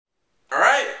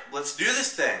let's do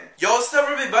this thing. Yo, what's up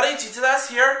everybody, G2Das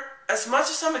here. As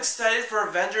much as I'm excited for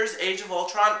Avengers Age of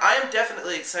Ultron, I am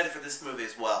definitely excited for this movie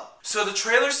as well. So the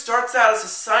trailer starts out as a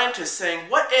scientist saying,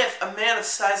 what if a man the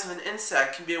size of an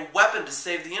insect can be a weapon to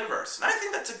save the universe? And I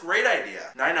think that's a great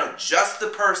idea. And I know just the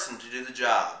person to do the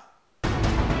job.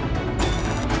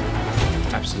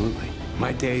 Absolutely.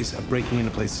 My days of breaking into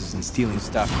places and stealing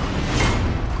stuff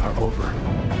are over.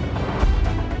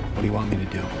 What do you want me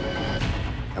to do?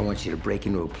 I want you to break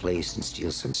into a place and steal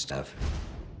some stuff.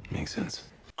 Makes sense.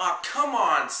 Aw, come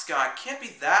on, Scott. Can't be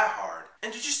that hard.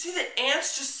 And did you see the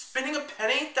ants just spinning a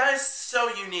penny? That is so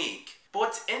unique. But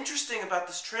what's interesting about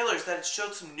this trailer is that it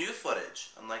showed some new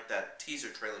footage, unlike that teaser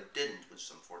trailer didn't, which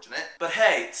is unfortunate. But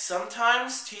hey,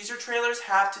 sometimes teaser trailers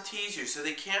have to tease you, so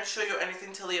they can't show you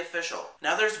anything till the official.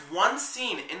 Now there's one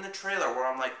scene in the trailer where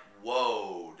I'm like,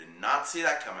 whoa, did not see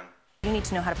that coming. You need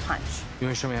to know how to punch. You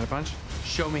want to show me how to punch?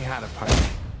 Show me how to punch.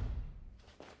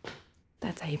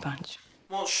 That's how you punch.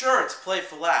 Well, sure, it's play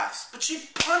for laughs, but she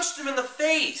punched him in the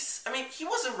face. I mean, he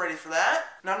wasn't ready for that.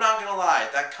 And I'm not gonna lie,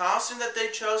 that costume that they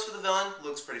chose for the villain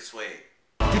looks pretty sweet.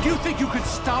 Did you think you could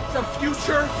stop the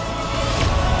future?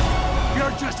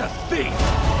 You're just a thief.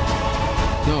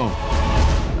 No.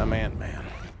 I'm Ant-Man.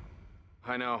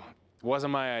 I know.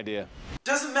 Wasn't my idea.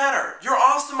 Doesn't matter. You're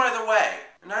awesome either way.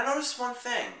 And I noticed one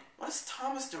thing. What is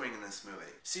Thomas doing in this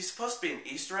movie? Is he supposed to be an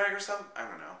Easter egg or something? I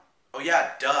don't know. Oh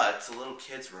yeah, duh, it's a little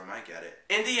kid's room, I get it.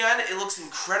 In the end, it looks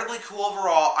incredibly cool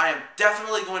overall. I am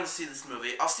definitely going to see this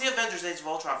movie. I'll see Avengers Age of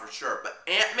Ultron for sure, but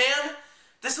Ant-Man?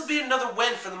 This will be another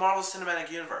win for the Marvel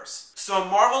Cinematic Universe. So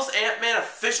Marvel's Ant-Man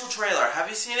official trailer, have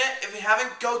you seen it? If you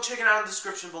haven't, go check it out in the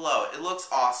description below. It looks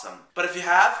awesome. But if you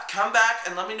have, come back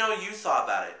and let me know what you thought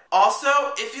about it. Also,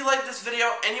 if you like this video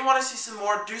and you want to see some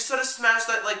more, do so to smash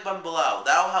that like button below.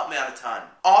 That'll help me out a ton.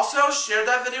 Also, share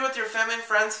that video with your family and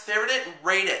friends, favorite it, and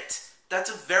rate it. That's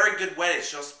a very good way to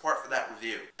show support for that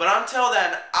review. But until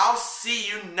then, I'll see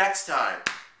you next time.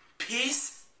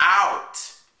 Peace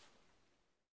out.